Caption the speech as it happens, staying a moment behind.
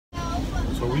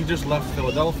So we just left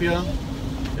Philadelphia.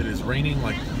 It is raining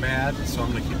like mad, so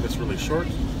I'm going to keep this really short.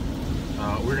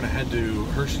 We're going to head to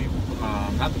Hershey,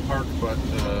 not the park, but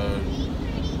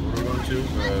what are we going to?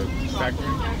 The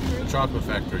factory? The chocolate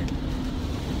factory.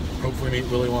 Hopefully meet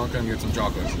Willy Wonka and get some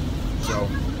chocolate. So,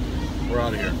 we're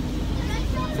out of here.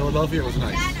 Philadelphia was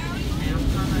nice.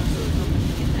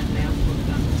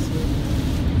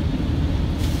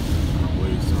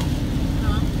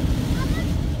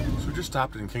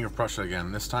 Stopped in King of Prussia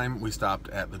again. This time we stopped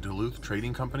at the Duluth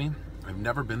Trading Company. I've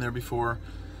never been there before.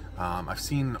 I've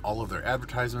seen all of their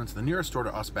advertisements. The nearest store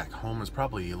to us back home is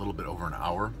probably a little bit over an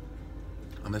hour,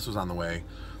 and this was on the way,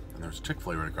 and there's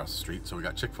Chick-fil-A right across the street, so we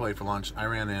got Chick-fil-A for lunch. I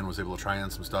ran in, was able to try on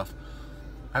some stuff.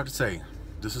 I have to say,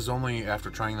 this is only after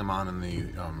trying them on in the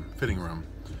fitting room,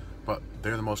 but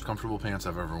they're the most comfortable pants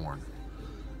I've ever worn.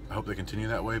 I hope they continue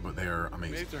that way, but they are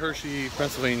amazing. We made it to Hershey,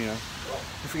 Pennsylvania.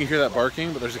 If you can hear that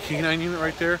barking, but there's a canine unit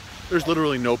right there. There's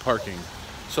literally no parking.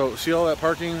 So see all that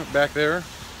parking back there?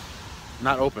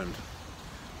 Not opened.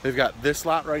 They've got this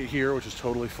lot right here, which is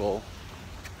totally full.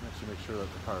 Actually make sure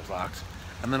that the car is locked.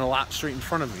 And then a lot straight in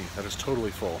front of me that is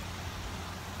totally full.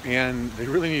 And they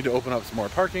really need to open up some more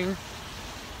parking,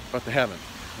 but they haven't.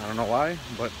 I don't know why,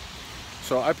 but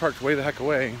so I parked way the heck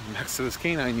away next to this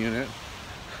canine unit.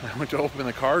 I went to open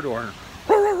the car door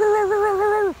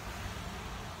and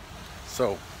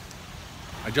so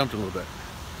I jumped a little bit.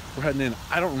 We're heading in.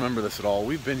 I don't remember this at all.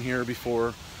 We've been here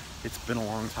before. It's been a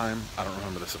long time. I don't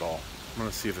remember this at all. I'm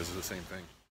gonna see if this is the same thing.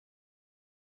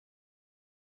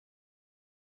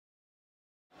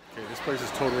 Okay, this place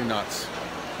is totally nuts.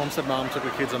 Homestead Mom took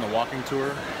the kids on the walking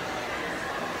tour,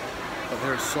 but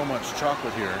there's so much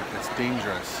chocolate here, it's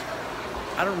dangerous.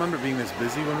 I don't remember being this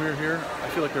busy when we were here. I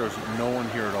feel like there was no one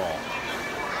here at all,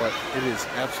 but it is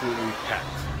absolutely packed.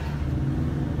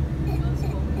 That's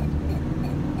cool.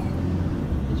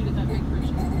 Did you get that big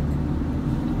version?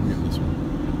 Yeah, this one.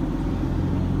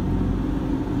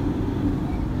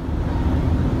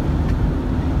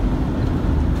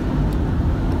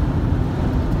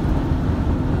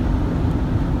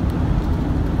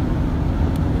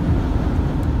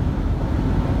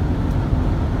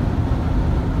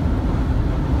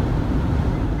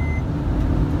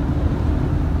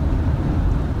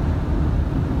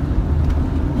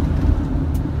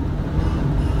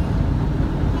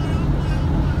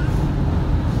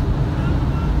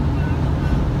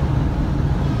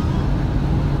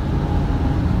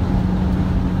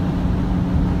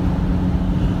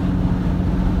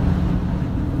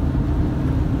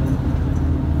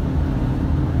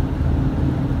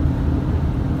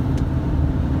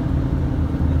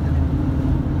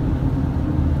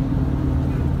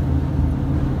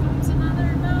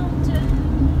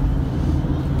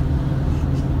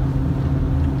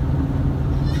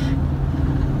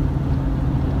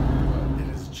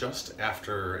 Just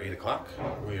after 8 o'clock.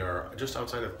 We are just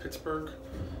outside of Pittsburgh.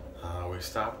 We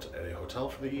stopped at a hotel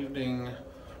for the evening.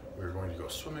 We're going to go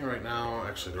swimming right now.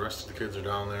 Actually, the rest of the kids are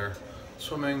down there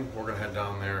swimming. We're gonna head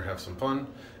down there, have some fun,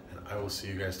 and I will see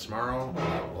you guys tomorrow,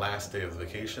 last day of the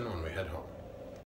vacation when we head home.